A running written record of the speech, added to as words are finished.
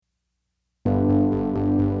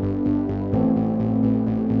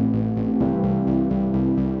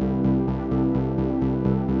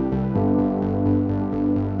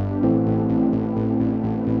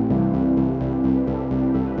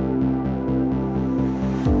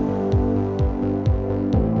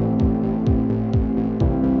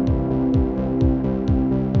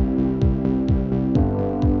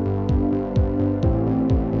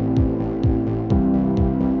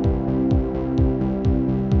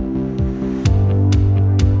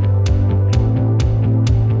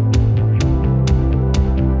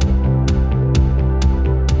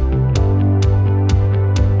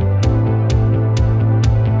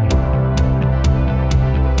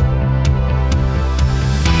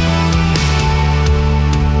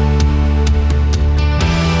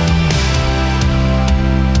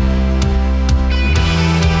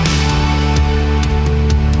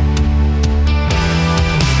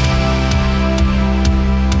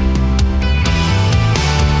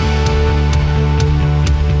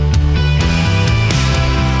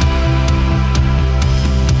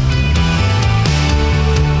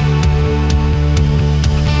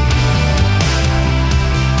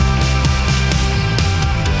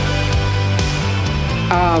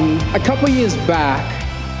A couple years back,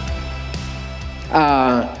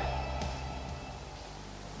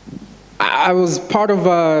 I was part of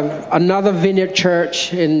another Vineyard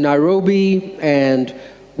church in Nairobi, and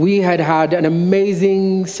we had an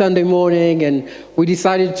amazing Sunday morning, and we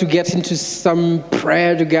decided to get into some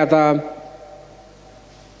prayer together.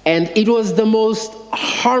 And it was the most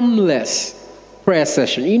harmless prayer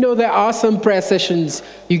session. You know, there are some prayer sessions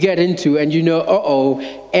you get into and you know,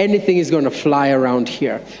 anything is going to fly around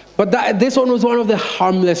here. But this one was one of the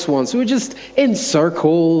harmless ones. We were just in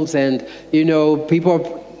circles and,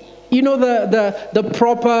 people, the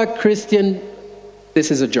proper Christian, this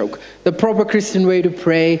is a joke, the proper Christian way to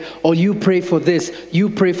pray, or you pray for this, you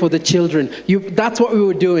pray for the children. That's what we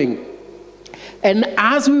were doing. And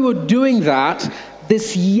as we were doing that,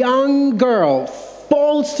 this young girl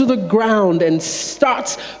falls to the ground and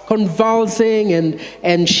starts convulsing,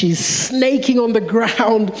 and she's snaking on the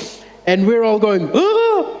ground, and we're all going,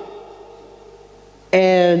 ah!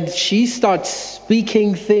 And she starts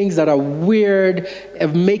speaking things that are weird,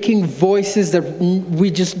 making voices that we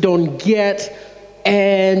just don't get,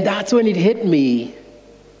 and that's when it hit me.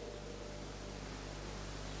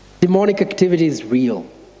 Demonic activity is real.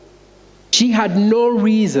 She had no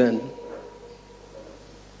reason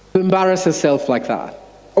to embarrass herself like that.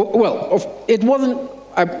 It wasn't,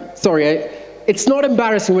 it's not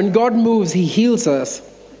embarrassing. When God moves, he heals us.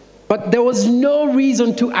 But there was no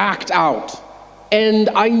reason to act out. And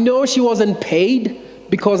I know she wasn't paid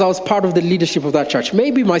because I was part of the leadership of that church.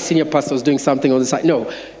 Maybe my senior pastor was doing something on the side.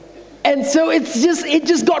 No. And so it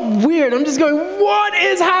just got weird. I'm just going, what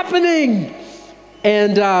is happening?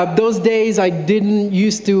 And those days I didn't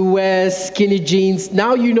used to wear skinny jeans.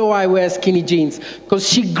 Now you know I wear skinny jeans because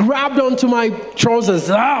she grabbed onto my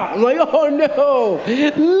trousers. I'm like, oh no,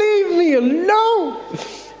 leave me alone.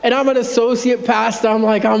 And I'm an associate pastor. I'm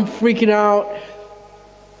like, I'm freaking out.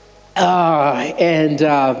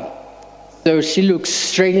 So she looks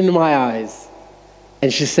straight into my eyes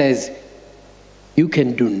and she says, you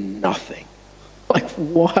can do nothing. Like,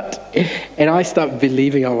 what? And I start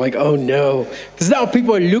believing. I'm like, oh no. Because now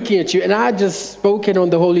people are looking at you. And I had just spoken on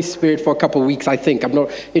the Holy Spirit for a couple of weeks, I think. I'm not,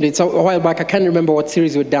 it's a while back. I can't remember what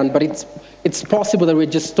series we'd done, but it's possible that we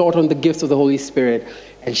just taught on the gifts of the Holy Spirit.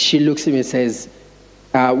 And she looks at me and says,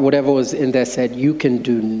 whatever was in there said, you can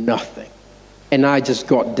do nothing. And I just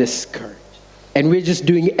got discouraged. And we're just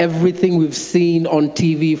doing everything we've seen on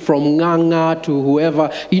TV, from Nganga to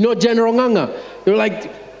whoever. You know General Nganga? They're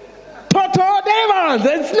like, Toto demons,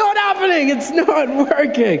 it's not happening, it's not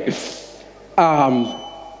working.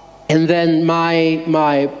 And then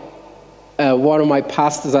my one of my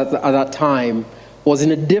pastors at that time was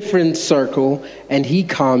in a different circle, and he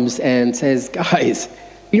comes and says, guys,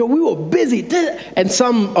 we were busy. And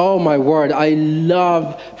oh my word, I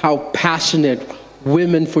love how passionate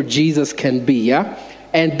women for Jesus can be, yeah?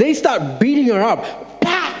 And they start beating her up.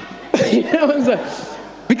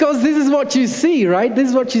 Because this is what you see, right? This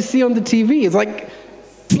is what you see on the TV. It's like,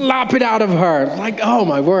 slap it out of her. Like, oh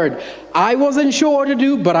my word. I wasn't sure what to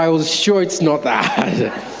do, but I was sure it's not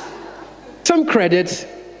that. Some credit.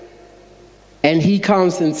 And he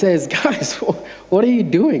comes and says, guys, what are you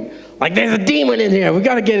doing? Like, there's a demon in here. We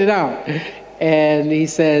got to get it out. And he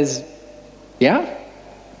says, yeah,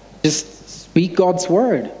 just speak God's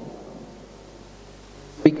word.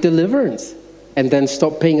 Speak deliverance. And then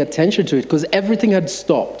stop paying attention to it, because everything had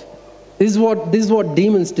stopped. This is what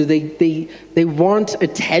demons do. They want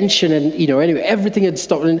attention, and anyway, everything had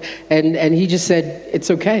stopped. And he just said, it's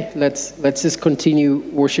okay. Let's just continue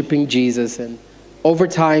worshiping Jesus. And over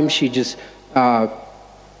time, she just woke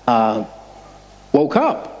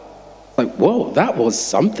up. Like, whoa, that was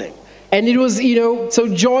something. And it was, so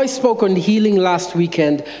Joy spoke on healing last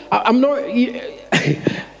weekend.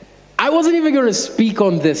 I wasn't even going to speak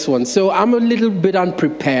on this one, so I'm a little bit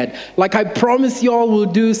unprepared. Like, I promised y'all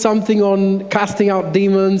we'll do something on casting out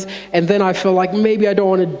demons, and then I felt like maybe I don't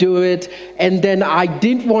want to do it, and then I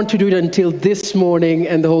didn't want to do it until this morning,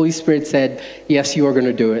 and the Holy Spirit said, yes, you are going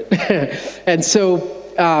to do it. And so,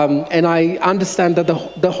 and I understand that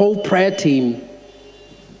the whole prayer team,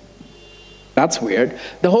 that's weird.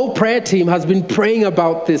 The whole prayer team has been praying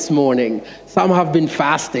about this morning. Some have been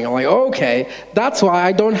fasting. I'm like, okay, that's why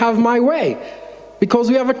I don't have my way. Because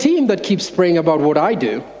we have a team that keeps praying about what I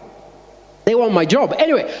do. They want my job.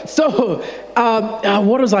 Anyway, so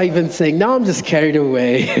what was I even saying? Now I'm just carried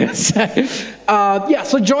away.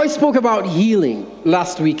 So Joy spoke about healing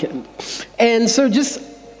last weekend. And so just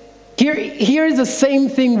Here is the same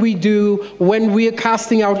thing we do when we are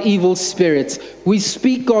casting out evil spirits. We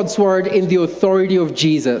speak God's word in the authority of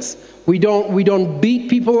Jesus. We don't beat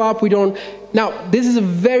people up. Now, this is a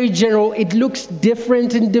very general, it looks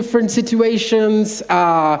different in different situations.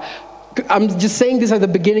 I'm just saying this at the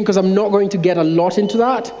beginning because I'm not going to get a lot into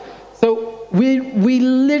that. So we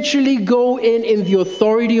literally go in the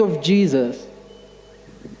authority of Jesus.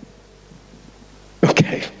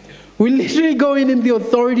 Okay. We literally go in the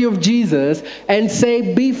authority of Jesus and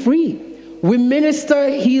say, be free. We minister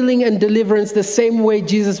healing and deliverance the same way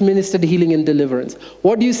Jesus ministered healing and deliverance.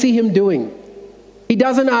 What do you see him doing? He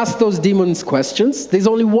doesn't ask those demons questions. There's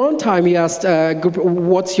only one time he asked,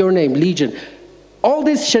 what's your name? Legion. All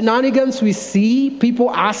these shenanigans we see, people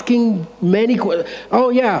asking many questions. Oh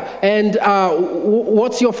yeah, and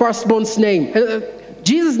what's your firstborn's name?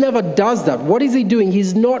 Jesus never does that. What is he doing?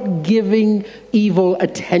 He's not giving evil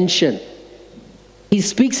attention. He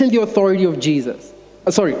speaks in the authority of Jesus.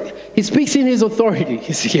 He speaks in his authority.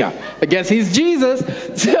 Yeah, I guess he's Jesus.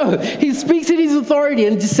 So he speaks in his authority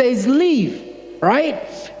and just says, leave, right?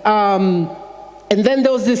 And then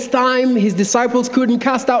there was this time his disciples couldn't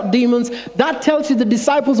cast out demons. That tells you the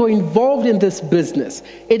disciples were involved in this business.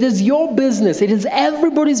 It is your business. It is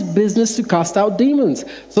everybody's business to cast out demons.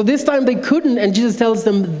 So this time they couldn't, and Jesus tells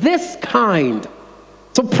them, this kind.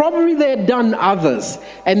 So probably they had done others.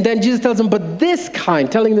 And then Jesus tells them, but this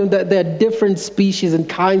kind, telling them that there are different species and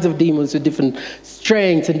kinds of demons with different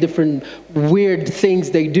strengths and different weird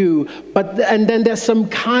things they do. And then there's some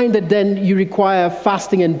kind that then you require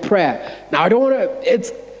fasting and prayer. Now I don't want to,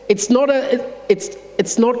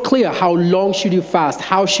 it's not clear how long should you fast,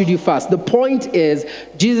 how should you fast. The point is,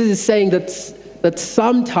 Jesus is saying that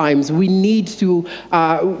sometimes we need to,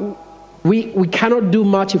 we cannot do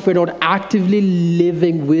much if we're not actively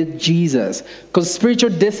living with Jesus. Because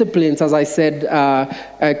spiritual disciplines, as I said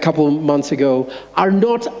a couple months ago, are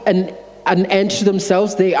not an end to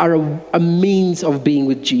themselves. They are a means of being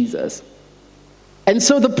with Jesus. And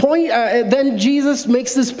so the point, then Jesus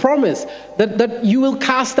makes this promise that you will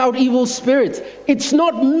cast out evil spirits. It's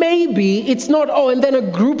not maybe, it's not, and then a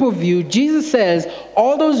group of you. Jesus says,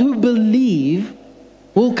 all those who believe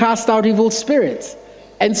will cast out evil spirits.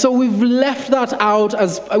 And so we've left that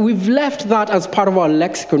as part of our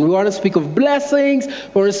lexicon. We want to speak of blessings.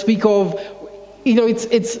 We want to speak of,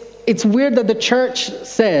 it's weird that the church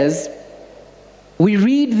says we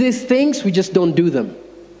read these things, we just don't do them.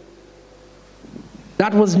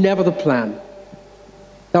 That was never the plan.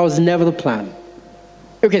 That was never the plan.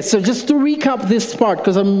 Okay, so just to recap this part,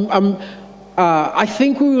 because I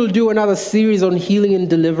think we will do another series on healing and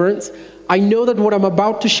deliverance. I know that what I'm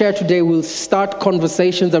about to share today will start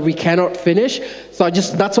conversations that we cannot finish. So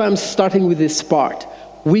that's why I'm starting with this part.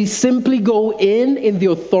 We simply go in the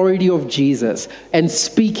authority of Jesus and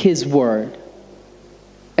speak his word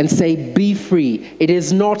and say, be free. It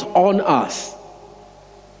is not on us.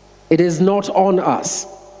 It is not on us.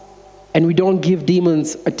 And we don't give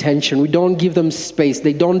demons attention. We don't give them space.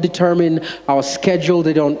 They don't determine our schedule.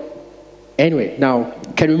 They don't. Anyway, now,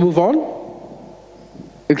 can we move on?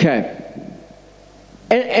 Okay.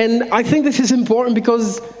 And I think this is important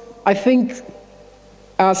because I think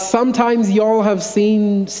sometimes y'all have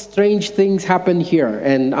seen strange things happen here.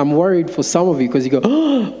 And I'm worried for some of you because you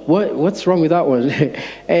go, what's wrong with that one?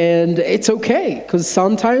 And it's okay, because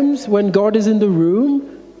sometimes when God is in the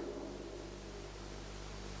room,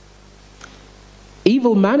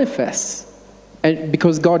 evil manifests, and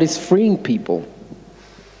because God is freeing people.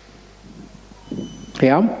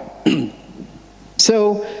 Yeah?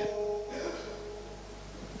 So,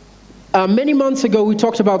 many months ago, we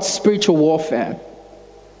talked about spiritual warfare.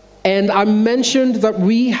 And I mentioned that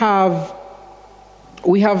we have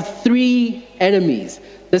three enemies.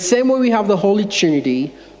 The same way we have the Holy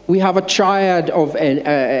Trinity, we have a triad of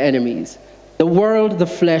enemies. The world, the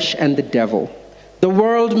flesh, and the devil. The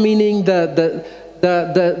world meaning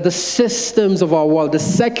the systems of our world, the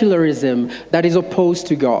secularism that is opposed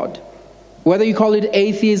to God. Whether you call it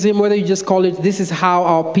atheism, whether you just call it, this is how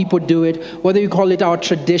our people do it, whether you call it our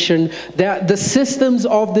tradition, the systems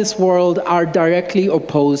of this world are directly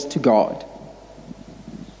opposed to God.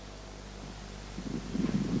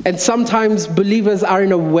 And sometimes believers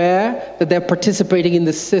aren't aware that they're participating in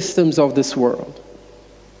the systems of this world.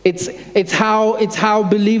 It's how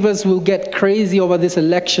believers will get crazy over this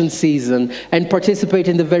election season and participate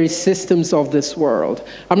in the very systems of this world.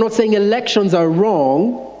 I'm not saying elections are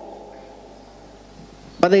wrong,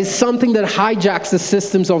 but there's something that hijacks the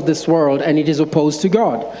systems of this world, and it is opposed to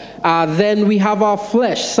God. Then we have our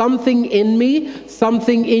flesh. Something in me,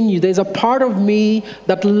 something in you. There's a part of me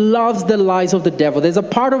that loves the lies of the devil. There's a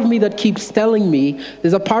part of me that keeps telling me,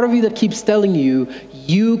 there's a part of you that keeps telling you,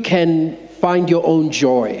 you can find your own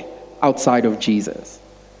joy outside of Jesus.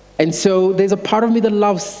 And so there's a part of me that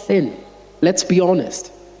loves sin. Let's be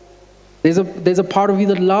honest. There's a part of you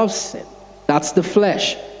that loves sin. That's the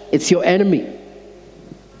flesh. It's your enemy.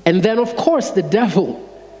 And then, of course, the devil.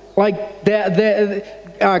 Like the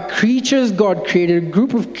creatures God created, a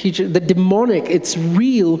group of creatures, the demonic, it's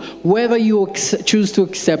real whether you choose to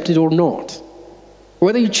accept it or not.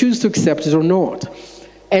 Whether you choose to accept it or not.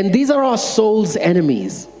 And these are our soul's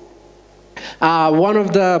enemies. One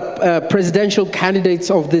of the presidential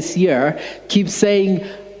candidates of this year keeps saying,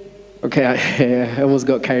 okay, I almost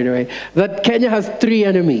got carried away, that Kenya has 3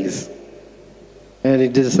 enemies. And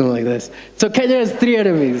it did something like this. So Kenya has 3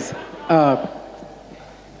 enemies.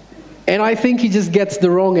 And I think he just gets the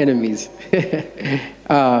wrong enemies. He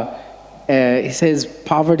says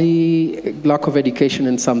poverty, lack of education,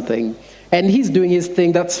 and something. And he's doing his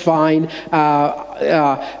thing, that's fine. But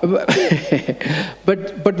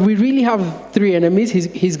we really have 3 enemies.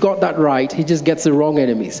 He's got that right. He just gets the wrong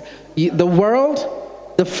enemies. The world,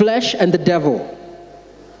 the flesh, and the devil.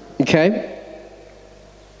 Okay?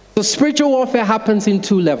 So spiritual warfare happens in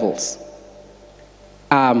 2 levels.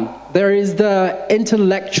 There is the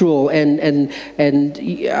intellectual and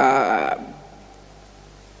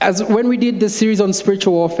as when we did the series on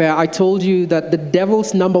spiritual warfare, I told you that the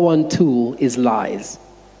devil's number 1 tool is lies.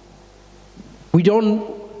 We don't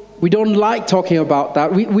like talking about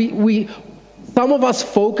that. Some of us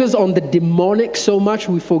focus on the demonic so much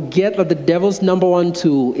we forget that the devil's number 1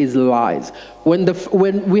 tool is lies. When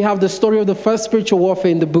we have the story of the first spiritual warfare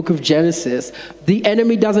in the book of Genesis, the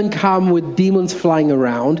enemy doesn't come with demons flying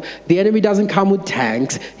around. The enemy doesn't come with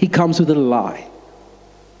tanks. He comes with a lie.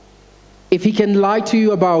 If he can lie to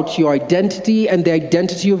you about your identity and the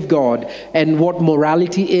identity of God and what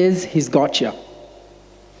morality is, he's got you.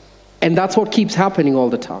 And that's what keeps happening all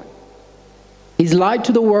the time. He's lied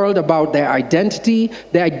to the world about their identity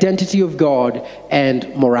of God,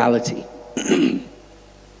 and morality.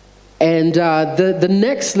 And the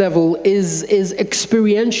next level is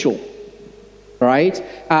experiential, right?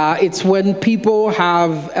 It's when people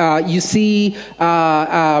have, you see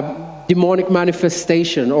demonic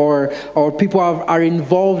manifestation, or people are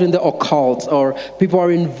involved in the occult, or people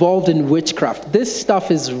are involved in witchcraft. This stuff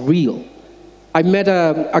is real. I met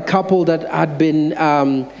a couple that had been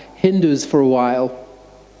Hindus for a while,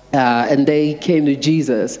 and they came to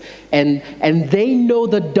Jesus, and they know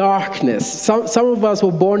the darkness. Some of us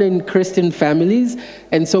were born in Christian families,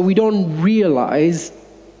 and so we don't realize.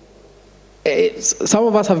 Some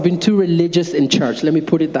of us have been too religious in church, let me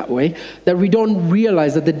put it that way, that we don't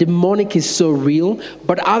realize that the demonic is so real.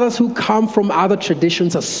 But others who come from other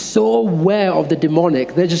traditions are so aware of the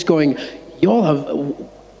demonic, they're just going, y'all have,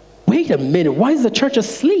 wait a minute, why is the church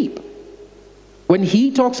asleep? When he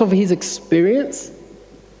talks of his experience,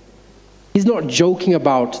 he's not joking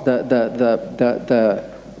about the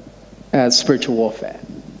spiritual warfare,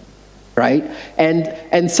 right?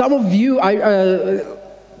 And some of you,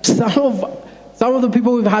 some of the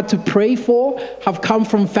people we've had to pray for have come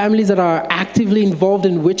from families that are actively involved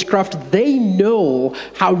in witchcraft. They know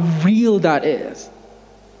how real that is.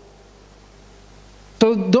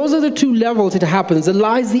 So those are the 2 levels it happens. The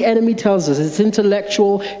lies the enemy tells us, it's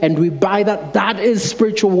intellectual, and we buy that. That is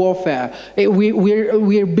spiritual warfare.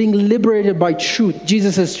 We're being liberated by truth.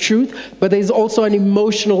 Jesus is truth, but there's also an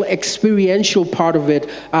emotional, experiential part of it,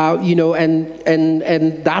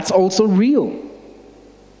 and that's also real.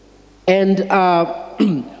 And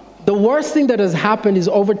the worst thing that has happened is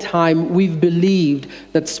over time, we've believed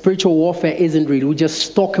that spiritual warfare isn't real. We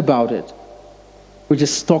just talk about it.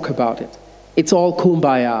 It's all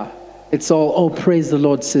kumbaya. It's all, oh, praise the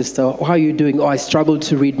Lord, sister. How are you doing? Oh, I struggled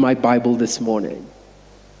to read my Bible this morning.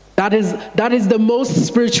 That is the most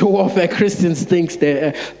spiritual warfare Christians think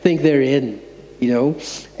they're in, you know.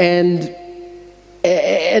 And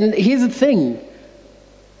here's the thing.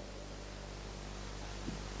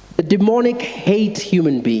 The demonic hate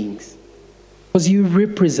human beings because you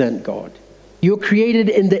represent God. You're created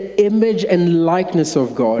in the image and likeness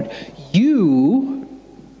of God. You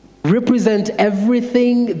represent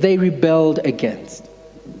everything they rebelled against.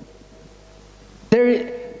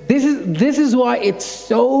 This is why it's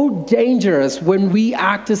so dangerous when we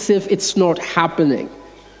act as if it's not happening.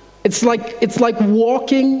 It's like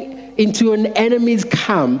walking into an enemy's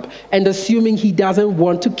camp and assuming he doesn't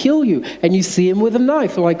want to kill you. And you see him with a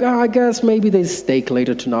knife. You're like, I guess maybe there's steak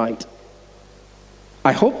later tonight.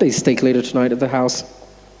 I hope there's steak later tonight at the house.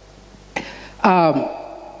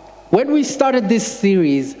 When we started this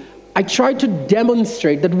series, I tried to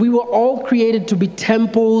demonstrate that we were all created to be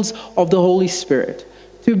temples of the Holy Spirit.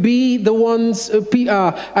 to be the ones,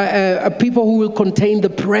 people who will contain the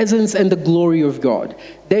presence and the glory of God.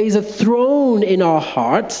 There is a throne in our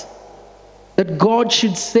hearts that God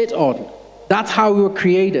should sit on. That's how we were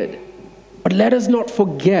created. But let us not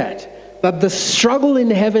forget that the struggle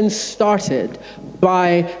in heaven started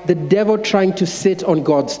by the devil trying to sit on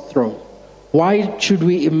God's throne. Why should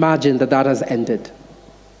we imagine that that has ended?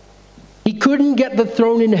 He couldn't get the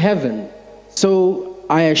throne in heaven, so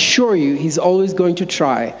I assure you he's always going to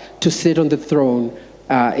try to sit on the throne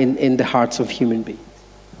in the hearts of human beings.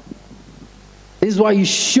 This is why you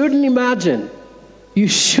shouldn't imagine. You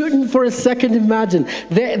shouldn't for a second imagine.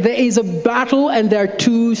 There is a battle and there are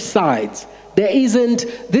two sides.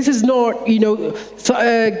 This is not,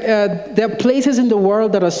 there are places in the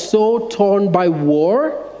world that are so torn by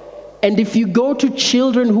war. And if you go to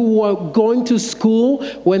children who are going to school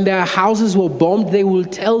when their houses were bombed, they will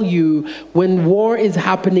tell you when war is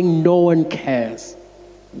happening, no one cares.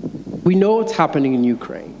 We know what's happening in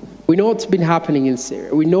Ukraine. We know what's been happening in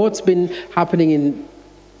Syria. We know what's been happening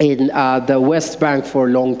in the West Bank for a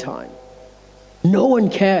long time. No one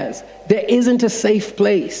cares. There isn't a safe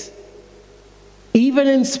place. Even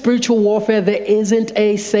in spiritual warfare, there isn't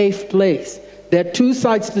a safe place. There are two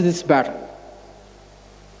sides to this battle.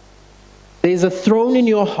 There's a throne in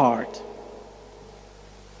your heart,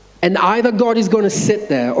 and either God is going to sit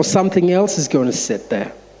there or something else is going to sit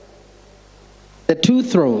there. There are two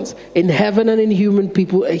thrones, in heaven and in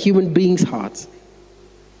human beings' hearts.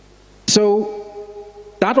 So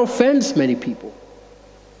that offends many people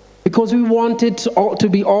because we want it to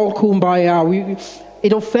be all kumbaya.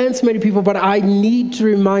 It offends many people, but I need to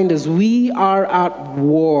remind us, we are at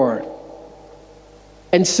war.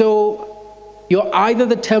 And so you're either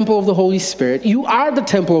the temple of the Holy Spirit, you are the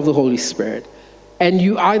temple of the Holy Spirit, and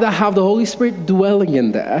you either have the Holy Spirit dwelling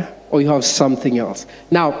in there, or you have something else.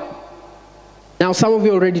 Now some of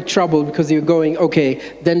you are already troubled because you're going, okay,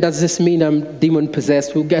 then does this mean I'm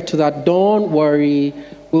demon-possessed? We'll get to that. Don't worry.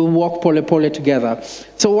 We'll walk pole pole together.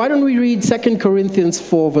 So why don't we read 2 Corinthians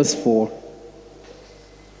 4, verse 4.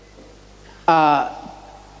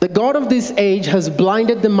 The God of this age has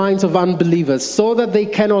blinded the minds of unbelievers so that they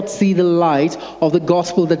cannot see the light of the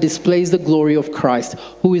gospel that displays the glory of Christ,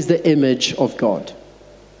 who is the image of God.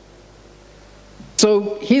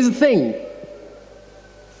 So here's the thing.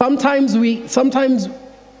 Sometimes we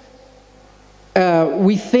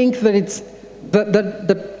think that it's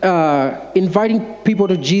that inviting people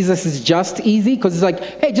to Jesus is just easy because it's like,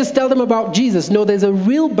 hey, just tell them about Jesus. No, there's a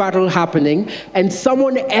real battle happening, and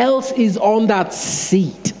someone else is on that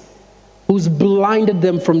seat who's blinded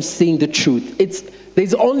them from seeing the truth.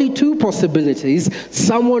 There's only two possibilities.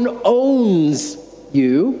 Someone owns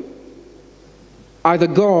you, either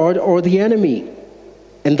God or the enemy,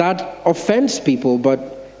 and that offends people,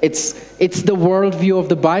 but it's the worldview of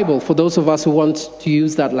the Bible for those of us who want to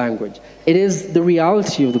use that language. It is the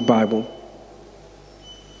reality of the Bible.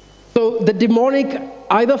 So the demonic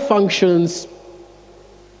either functions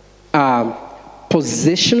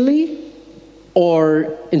positionally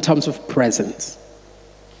or in terms of presence.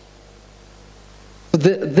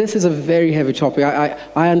 This is a very heavy topic.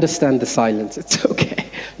 I understand the silence. It's okay.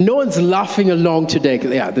 No one's laughing along today.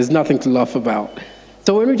 Yeah, there's nothing to laugh about.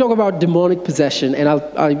 So when we talk about demonic possession, and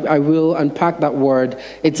I will unpack that word,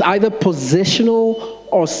 it's either positional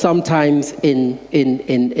or sometimes in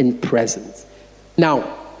presence. Now,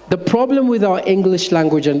 the problem with our English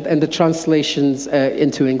language and the translations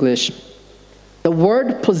into English, the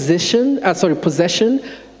word possession,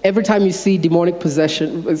 every time you see demonic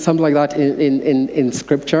possession, something like that in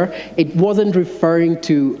Scripture, it wasn't referring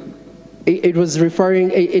to,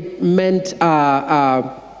 it meant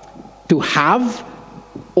to have,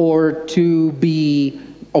 or to be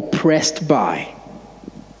oppressed by.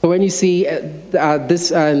 So when you see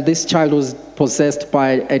this child was possessed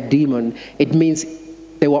by a demon, it means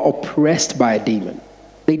they were oppressed by a demon.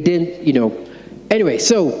 They didn't, Anyway,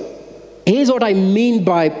 so here's what I mean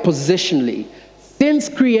by positionally. Since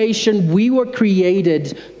creation, we were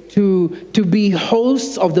created to be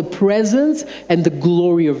hosts of the presence and the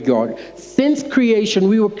glory of God. Since creation,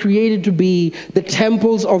 we were created to be the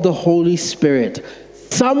temples of the Holy Spirit.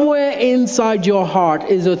 Somewhere inside your heart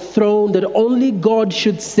is a throne that only God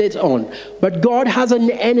should sit on. But God has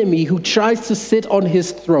an enemy who tries to sit on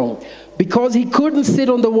his throne. Because he couldn't sit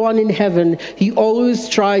on the one in heaven, he always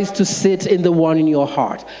tries to sit in the one in your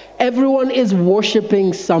heart. Everyone is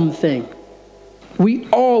worshiping something. We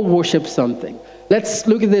all worship something. Let's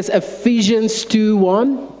look at this, Ephesians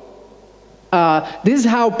 2:1. This is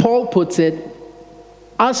how Paul puts it.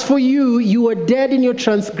 As for you, you were dead in your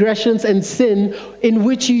transgressions and sin in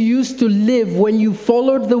which you used to live when you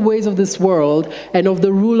followed the ways of this world and of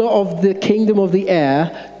the ruler of the kingdom of the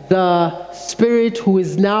air, the spirit who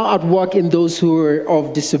is now at work in those who are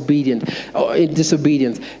of disobedience.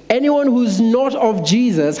 Anyone who's not of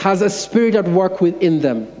Jesus has a spirit at work within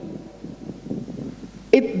them.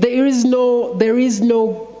 There is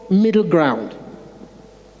no middle ground.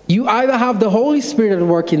 You either have the Holy Spirit at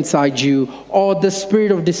work inside you or the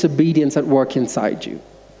spirit of disobedience at work inside you.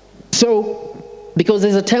 So, because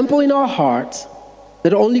there's a temple in our hearts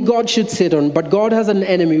that only God should sit on, but God has an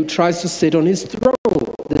enemy who tries to sit on his throne.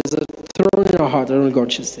 There's a throne in our heart that only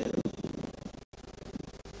God should sit on.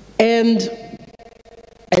 And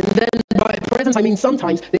then by presence, I mean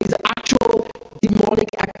sometimes there's actual demonic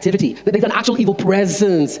activity. There's an actual evil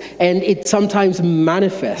presence, and it sometimes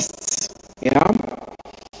manifests. Yeah?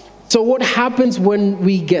 So what happens when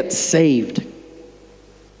we get saved?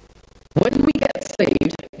 When we get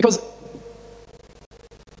saved, because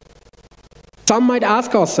some might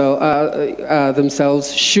ask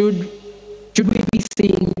themselves, should we be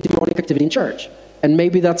seeing demonic activity in church? And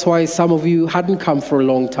maybe that's why some of you hadn't come for a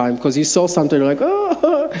long time, because you saw something like,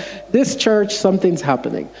 oh, this church, something's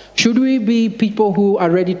happening. Should we be people who are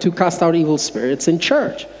ready to cast out evil spirits in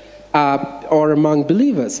church or among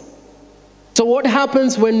believers? So what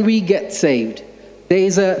happens when we get saved?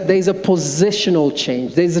 There's a positional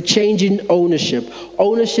change. There's a change in ownership.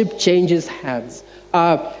 Ownership changes hands.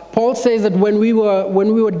 Paul says that when we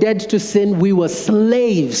were dead to sin, we were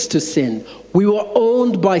slaves to sin. We were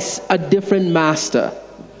owned by a different master.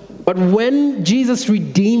 But when Jesus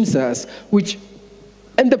redeems us,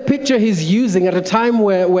 and the picture he's using at a time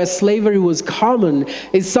where slavery was common,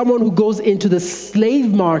 is someone who goes into the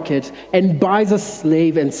slave market and buys a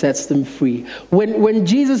slave and sets them free. When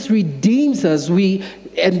Jesus redeems us,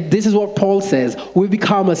 and this is what Paul says, we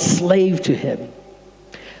become a slave to him.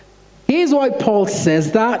 Here's why Paul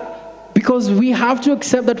says that, because we have to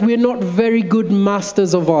accept that we're not very good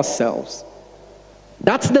masters of ourselves.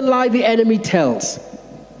 That's the lie the enemy tells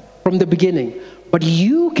from the beginning. But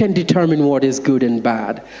you can determine what is good and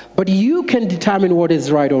bad. But you can determine what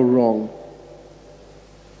is right or wrong.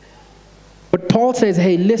 But Paul says,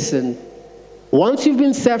 hey, listen, once you've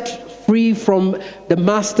been set free from the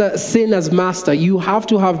master, sin as master, you have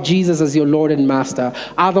to have Jesus as your Lord and Master.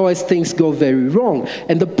 Otherwise, things go very wrong.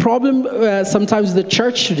 And the problem sometimes with the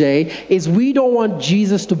church today is we don't want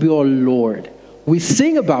Jesus to be our Lord. We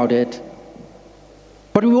sing about it,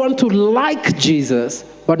 but we want to like Jesus,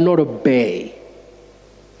 but not obey.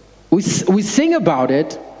 We sing about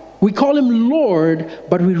it, we call him Lord,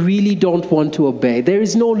 but we really don't want to obey. There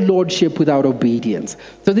is no lordship without obedience.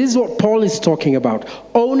 So this is what Paul is talking about.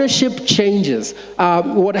 Ownership changes.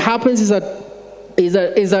 What happens is that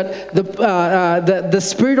the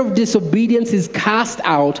spirit of disobedience is cast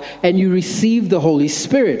out, and you receive the Holy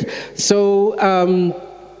Spirit. So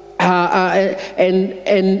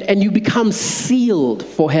and you become sealed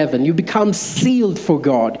for heaven. You become sealed for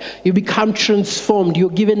God. You become transformed.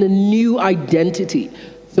 You're given a new identity.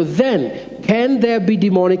 So then, can there be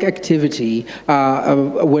demonic activity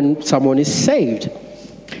when someone is saved?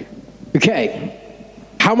 Okay,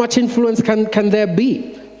 how much influence can there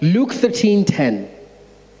be? Luke 13:10.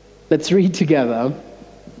 Let's read together.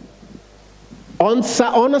 On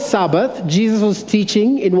a Sabbath, Jesus was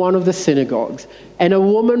teaching in one of the synagogues, and a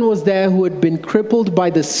woman was there who had been crippled by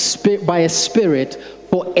a spirit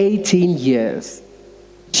for 18 years.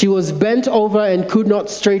 She was bent over and could not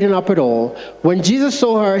straighten up at all. When Jesus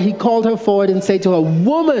saw her, he called her forward and said to her,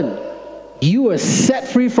 "Woman, you are set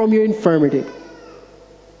free from your infirmity."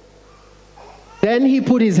 Then he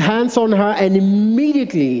put his hands on her, and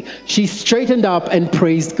immediately she straightened up and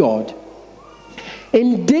praised God.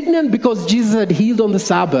 Indignant because Jesus had healed on the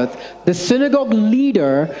Sabbath, the synagogue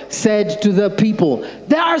leader said to the people,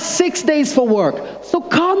 "There are 6 days for work, so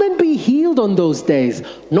come and be healed on those days,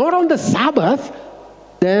 not on the Sabbath."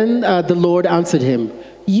 Then the Lord answered him,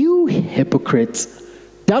 "You hypocrites!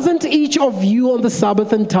 Doesn't each of you on the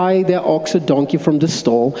Sabbath untie their ox or donkey from the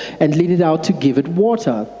stall and lead it out to give it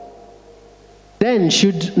water? Then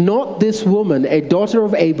should not this woman, a daughter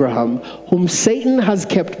of Abraham, whom Satan has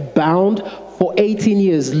kept bound for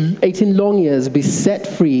 18 long years, be set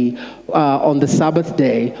free on the Sabbath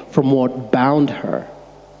day from what bound her?"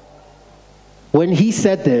 When he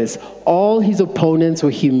said this, all his opponents were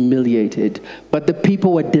humiliated, but the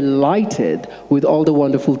people were delighted with all the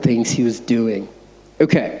wonderful things he was doing.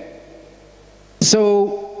 Okay,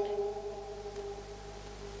 so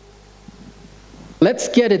let's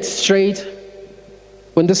get it straight.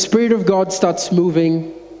 When the Spirit of God starts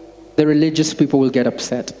moving, the religious people will get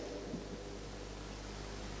upset.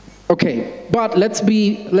 Okay, but let's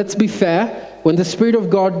be fair. When the Spirit of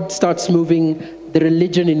God starts moving, the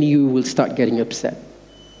religion in you will start getting upset.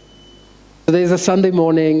 So there's a Sunday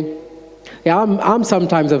morning. Yeah, I'm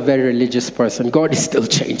sometimes a very religious person. God is still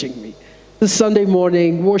changing me. The Sunday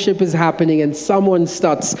morning, worship is happening, and someone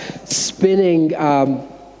starts spinning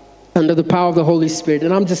under the power of the Holy Spirit,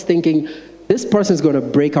 and I'm just thinking, this person's going to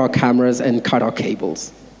break our cameras and cut our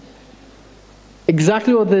cables.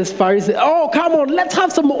 Exactly what this Pharisee, oh, come on, let's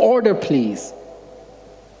have some order, please.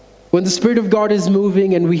 When the Spirit of God is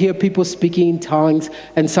moving and we hear people speaking in tongues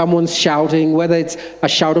and someone's shouting, whether it's a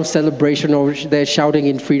shout of celebration or they're shouting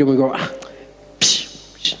in freedom, we go, ah, psh,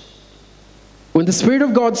 psh. When the Spirit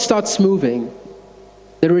of God starts moving,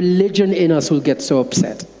 the religion in us will get so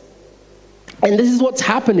upset. And this is what's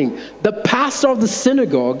happening. The pastor of the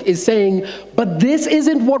synagogue is saying, but this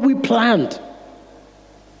isn't what we planned.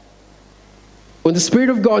 When the Spirit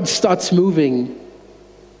of God starts moving,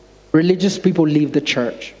 religious people leave the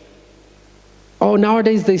church. Oh,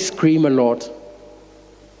 nowadays they scream a lot.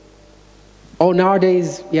 Oh,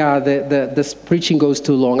 nowadays, yeah, the preaching goes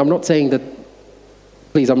too long. I'm not saying that,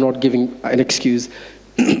 please, I'm not giving an excuse.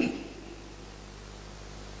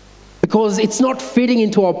 Because it's not fitting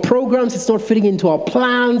into our programs, it's not fitting into our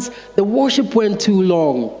plans. The worship went too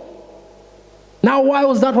long. Now, why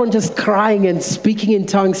was that one just crying and speaking in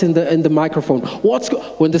tongues in the microphone?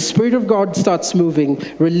 When the Spirit of God starts moving,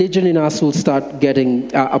 religion in us will start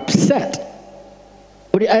getting upset.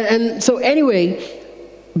 And so anyway,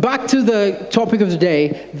 back to the topic of the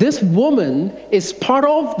day. This woman is part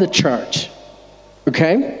of the church,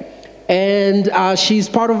 okay? And she's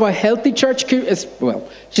part of a healthy church,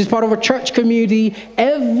 she's part of a church community.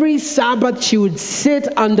 Every Sabbath she would sit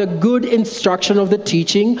under good instruction of the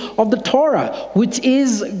teaching of the Torah, which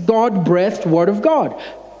is God-breathed word of God.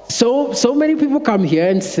 So many people come here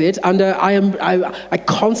and sit under, I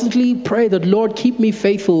constantly pray that, Lord, keep me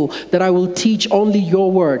faithful, that I will teach only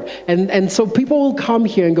your word. And so people will come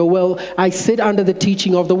here and go, well, I sit under the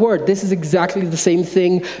teaching of the word. This is exactly the same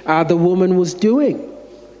thing the woman was doing.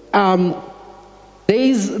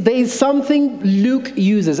 There's something Luke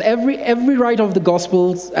uses. Every writer of the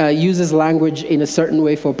Gospels uses language in a certain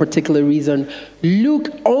way for a particular reason. Luke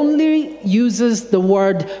only uses the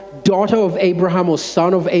word daughter of Abraham or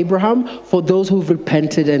son of Abraham for those who've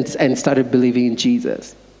repented and started believing in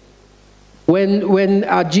Jesus. When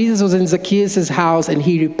Jesus was in Zacchaeus' house and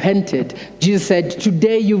he repented, Jesus said,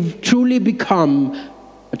 today you've truly become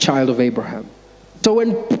a child of Abraham. So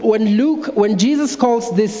when Jesus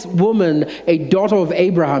calls this woman a daughter of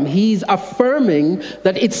Abraham, he's affirming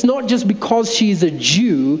that it's not just because she's a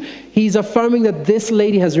Jew, he's affirming that this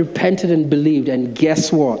lady has repented and believed, and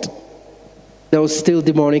guess what? There was still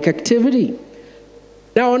demonic activity.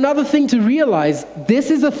 Now, another thing to realize, this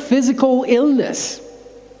is a physical illness.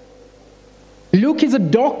 Luke is a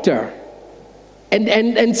doctor.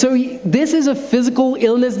 And so this is a physical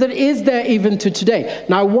illness that is there even to today.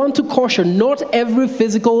 Now, I want to caution, not every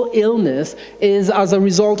physical illness is as a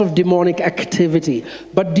result of demonic activity.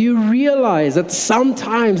 But do you realize that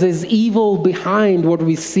sometimes there's evil behind what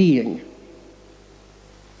we're seeing?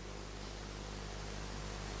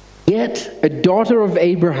 Yet, a daughter of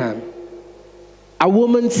Abraham, a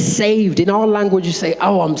woman saved. In our language, you say,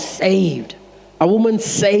 oh, I'm saved. A woman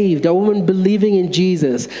saved, a woman believing in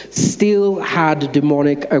Jesus, still had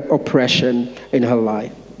demonic oppression in her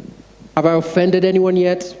life. Have I offended anyone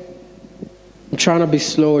yet? I'm trying to be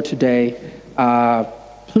slower today.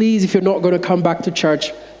 Please, if you're not going to come back to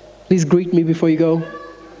church, please greet me before you go.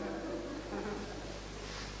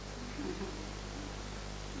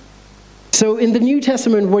 So in the New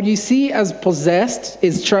Testament, what you see as possessed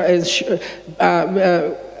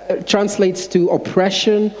translates to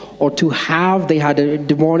oppression or to have. They had a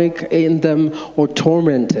demonic in them, or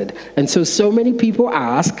tormented. And so many people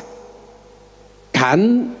ask,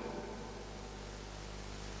 can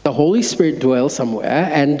the Holy Spirit dwell somewhere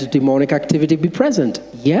and demonic activity be present?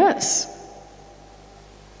 Yes.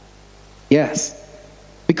 Yes.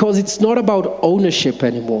 Because it's not about ownership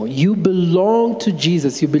anymore. You belong to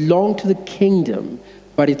Jesus. You belong to the kingdom.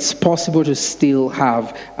 But it's possible to still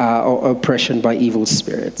have oppression by evil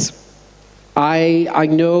spirits. I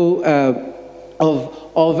know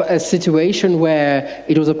of a situation where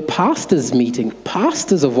it was a pastor's meeting,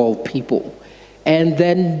 pastors of all people, and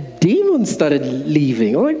then demons started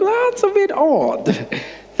leaving. I'm like, that's a bit odd.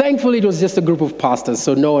 Thankfully, it was just a group of pastors,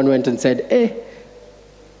 so no one went and said,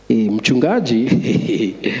 mchungaji,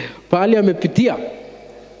 pali amepitia.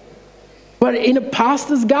 But in a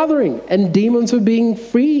pastor's gathering, and demons were being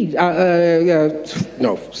freed.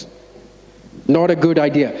 No, not a good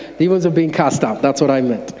idea. Demons were being cast out. That's what I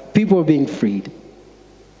meant. People were being freed.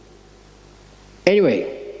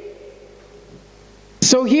 Anyway,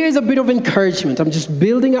 so here's a bit of encouragement. I'm just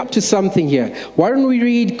building up to something here. Why don't we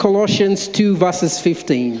read Colossians 2 verses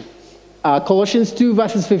 15? Colossians 2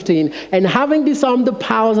 verses 15. And having disarmed the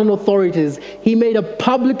powers and authorities, he made a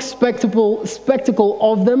public spectacle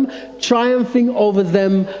of them, triumphing over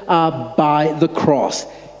them by the cross.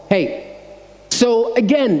 Hey, so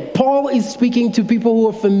again, Paul is speaking to people who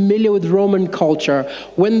are familiar with Roman culture.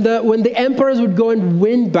 When the emperors would go and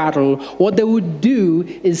win battle, what they would do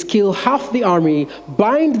is kill half the army,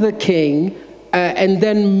 bind the king, and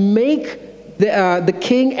then make the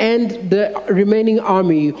king and the remaining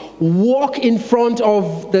army walk in front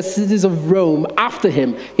of the cities of Rome after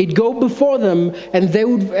him. He'd go before them, and they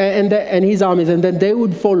would and his armies, and then they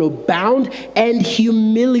would follow, bound and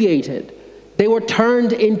humiliated. They were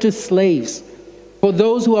turned into slaves. For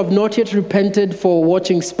those who have not yet repented for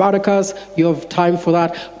watching Spartacus, you have time for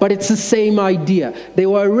that. But it's the same idea. They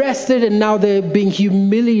were arrested and now they're being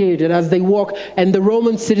humiliated as they walk. And the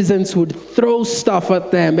Roman citizens would throw stuff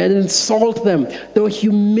at them and insult them. They were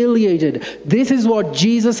humiliated. This is what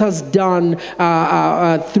Jesus has done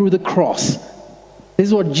through the cross. This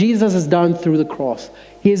is what Jesus has done through the cross.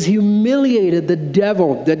 He has humiliated the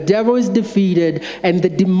devil. The devil is defeated and the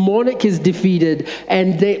demonic is defeated,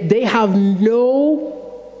 and they have no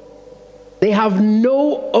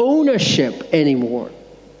ownership anymore.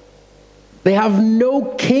 They have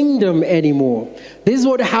no kingdom anymore. This is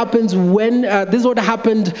what happens this is what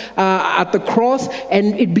happened at the cross,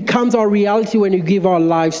 and it becomes our reality when we give our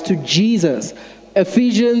lives to Jesus.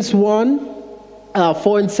 Ephesians 1,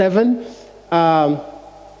 4 and 7.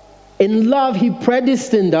 In love, he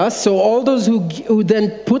predestined us. So all those who then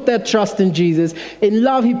put their trust in Jesus, in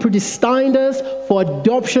love, he predestined us for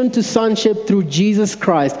adoption to sonship through Jesus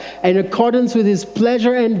Christ. In accordance with his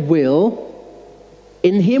pleasure and will,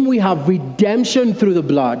 in him we have redemption through the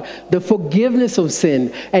blood, the forgiveness of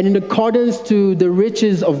sin, and in accordance to the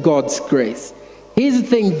riches of God's grace. Here's the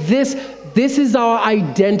thing, this is our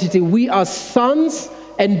identity. We are sons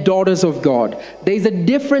and daughters of God. There's a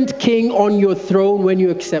different king on your throne when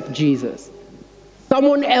you accept Jesus.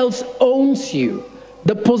 Someone else owns you.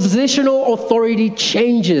 The positional authority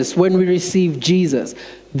changes when we receive Jesus.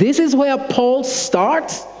 This is where Paul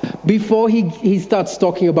starts before he starts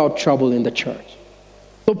talking about trouble in the church.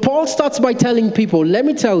 So Paul starts by telling people, let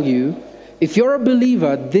me tell you, if you're a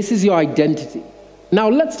believer, this is your identity. Now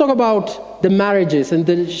let's talk about the marriages and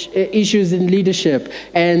the issues in leadership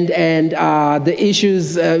and the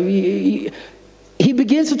issues. He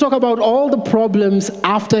begins to talk about all the problems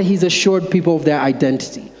after he's assured people of their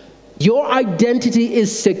identity. Your identity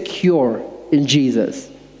is secure in Jesus.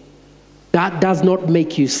 That does not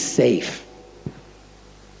make you safe.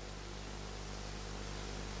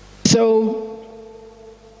 So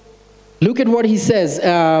look at what he says.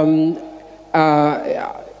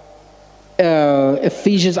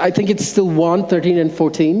 Ephesians, I think it's still 1, 13 and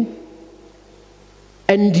 14.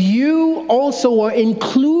 And you also were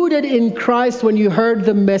included in Christ when you heard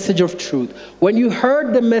the message of truth. When you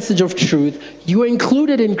heard the message of truth, you were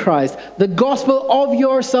included in Christ, the gospel of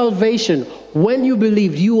your salvation. When you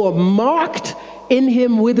believed, you were marked in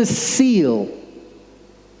him with a seal,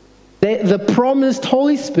 the promised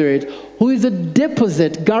Holy Spirit, who is a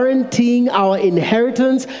deposit guaranteeing our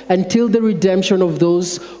inheritance until the redemption of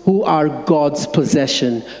those who are God's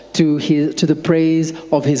possession, to the praise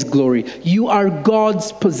of his glory. You are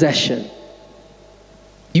God's possession.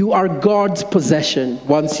 You are God's possession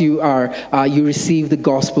once you receive the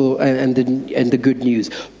gospel and the good news.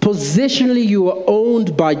 Positionally, you are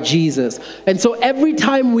owned by Jesus. And so every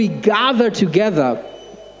time we gather together,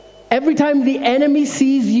 every time the enemy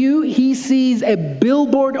sees you, he sees a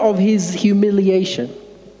billboard of his humiliation.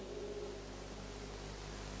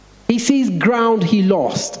 He sees ground he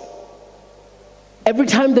lost. Every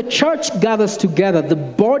time the church gathers together, the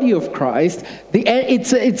body of Christ,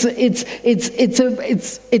 it's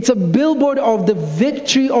a billboard of the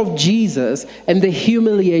victory of Jesus and the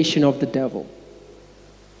humiliation of the devil.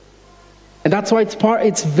 And that's why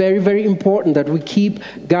it's very, very important that we keep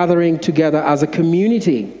gathering together as a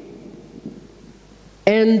community.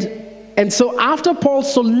 And so after Paul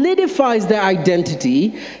solidifies their identity,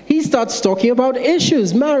 he starts talking about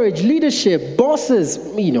issues, marriage, leadership, bosses,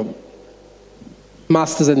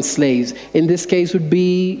 masters and slaves. In this case would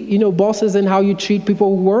be, bosses and how you treat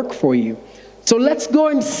people who work for you. So let's go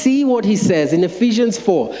and see what he says in Ephesians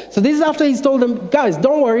 4. So this is after he's told them, guys,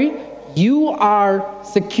 don't worry, you are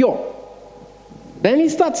secure. Then he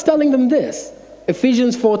starts telling them this,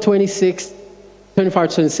 Ephesians 4, 25,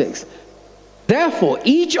 26. Therefore,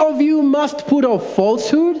 each of you must put off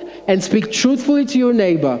falsehood and speak truthfully to your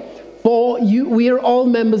neighbor, for we are all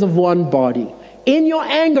members of one body. In your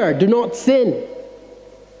anger, do not sin.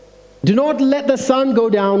 Do not let the sun go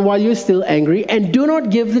down while you're still angry, and do not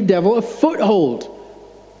give the devil a foothold.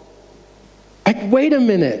 Like, wait a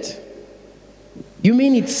minute. You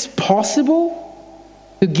mean it's possible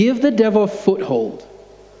to give the devil a foothold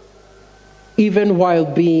even while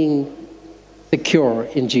being secure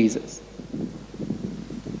in Jesus?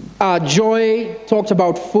 Joy talked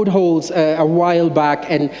about footholds a while back,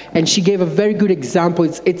 and she gave a very good example.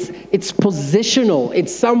 It's positional.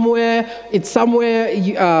 It's somewhere.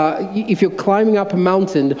 If you're climbing up a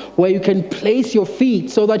mountain, where you can place your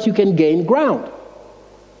feet so that you can gain ground.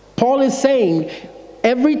 Paul is saying,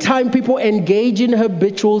 every time people engage in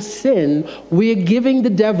habitual sin, we are giving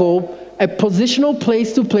the devil a positional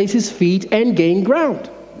place to place his feet and gain ground.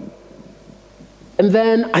 And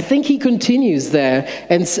then I think he continues there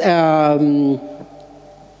and says,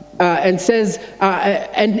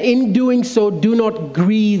 and in doing so, do not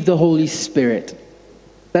grieve the Holy Spirit.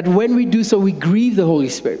 That when we do so, we grieve the Holy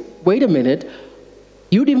Spirit. Wait a minute.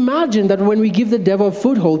 You'd imagine that when we give the devil a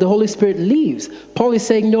foothold, the Holy Spirit leaves. Paul is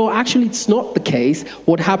saying, no, actually it's not the case.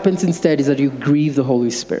 What happens instead is that you grieve the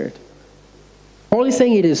Holy Spirit. Paul is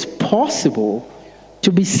saying it is possible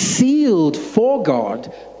to be sealed for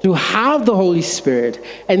God, to have the Holy Spirit,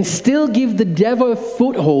 and still give the devil a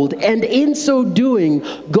foothold. And in so doing,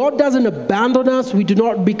 God doesn't abandon us. We do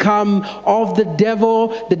not become of the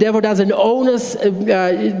devil. The devil doesn't own us.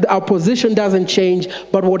 Our position doesn't change.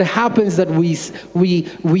 But what happens is that we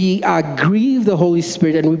grieve the Holy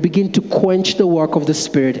Spirit, and we begin to quench the work of the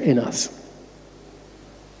Spirit in us.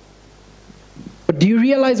 But do you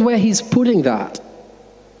realize where he's putting that?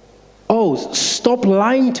 Oh, stop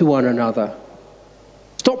lying to one another.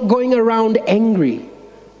 Stop going around angry.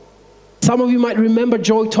 Some of you might remember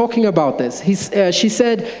Joy talking about this. She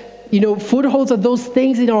said, footholds are those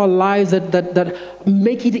things in our lives that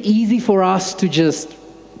make it easy for us to just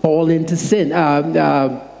fall into sin.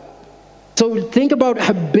 So think about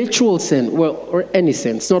habitual sin, or any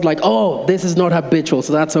sin. It's not like, oh, this is not habitual,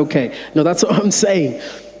 so that's okay. No, that's what I'm saying.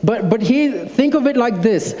 But here, think of it like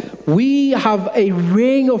this. We have a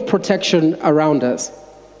ring of protection around us.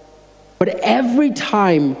 But every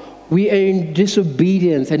time we are in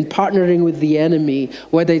disobedience and partnering with the enemy,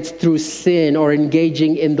 whether it's through sin or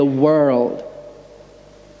engaging in the world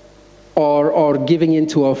or giving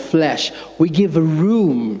into our flesh, we give a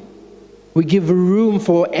room. We give a room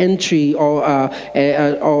for entry or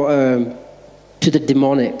to the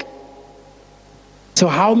demonic. So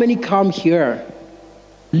how many come here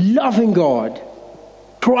loving God,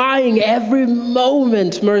 crying every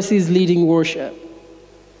moment Mercy is leading worship,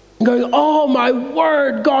 going, oh my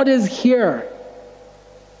word, God is here,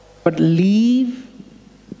 but leave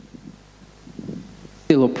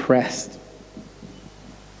still oppressed?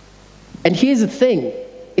 And here's the thing,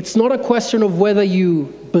 it's not a question of whether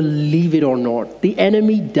you believe it or not. The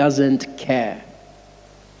enemy doesn't care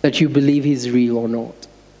that you believe he's real or not.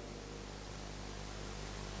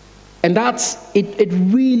 And it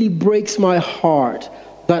really breaks my heart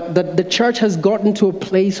that the church has gotten to a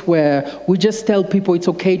place where we just tell people it's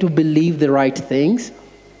okay to believe the right things,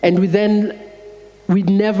 and we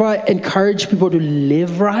never encourage people to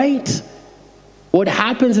live right. What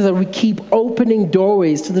happens is that we keep opening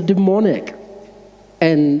doorways to the demonic,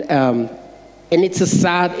 and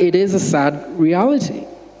it is a sad reality.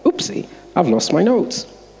 Oopsie, I've lost my notes.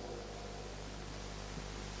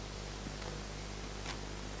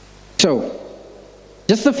 So,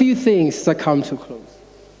 just a few things that come to close.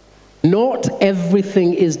 Not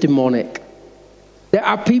everything is demonic. There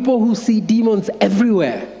are people who see demons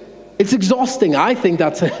everywhere. It's exhausting. I think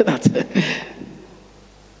that's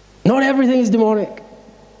Not everything is demonic.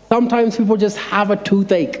 Sometimes people just have a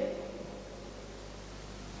toothache.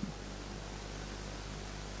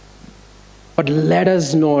 But let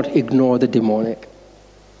us not ignore the demonic.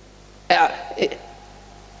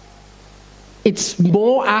 It's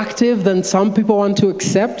more active than some people want to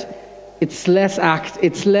accept. It's less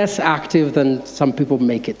active than some people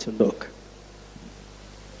make it to look.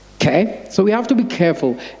 Okay? So we have to be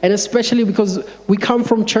careful. And especially because we come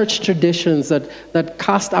from church traditions that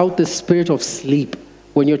cast out the spirit of sleep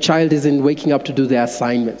when your child isn't waking up to do their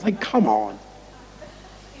assignments. Like, come on.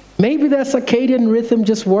 Maybe their circadian rhythm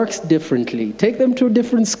just works differently. Take them to a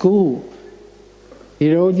different school.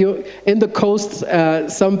 You're in the coast,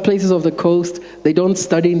 some places of the coast, they don't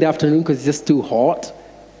study in the afternoon because it's just too hot.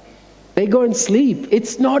 They go and sleep.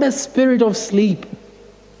 It's not a spirit of sleep.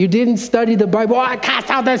 You didn't study the Bible. Oh, I cast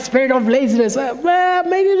out that spirit of laziness. Well,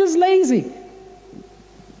 maybe you're just lazy.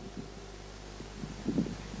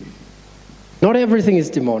 Not everything is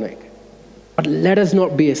demonic. But let us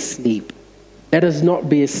not be asleep. Let us not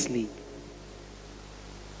be asleep.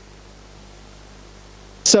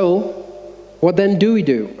 So, what then do we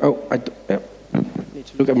do? Oh, I need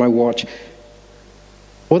to look at my watch.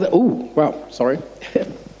 Oh, wow, sorry. I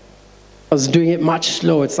was doing it much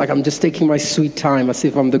slower. It's like I'm just taking my sweet time as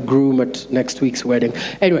if I'm the groom at next week's wedding.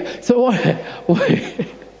 Anyway, so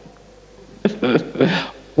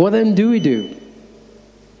what then do we do?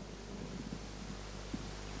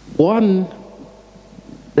 One,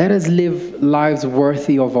 let us live lives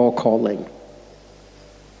worthy of our calling.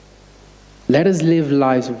 Let us live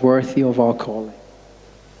lives worthy of our calling.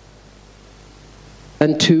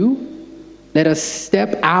 And two, let us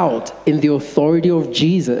step out in the authority of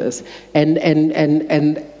Jesus. And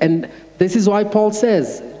this is why Paul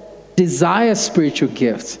says, desire spiritual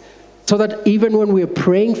gifts. So that even when we're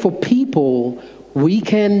praying for people, we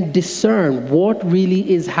can discern what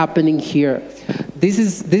really is happening here. This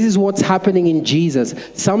is what's happening in Jesus.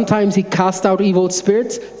 Sometimes he cast out evil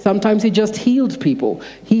spirits. Sometimes he just healed people.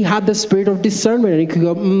 He had the spirit of discernment, and he could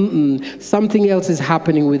go, something else is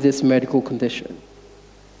happening with this medical condition.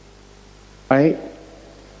 Right?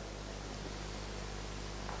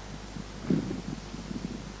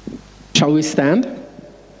 Shall we stand?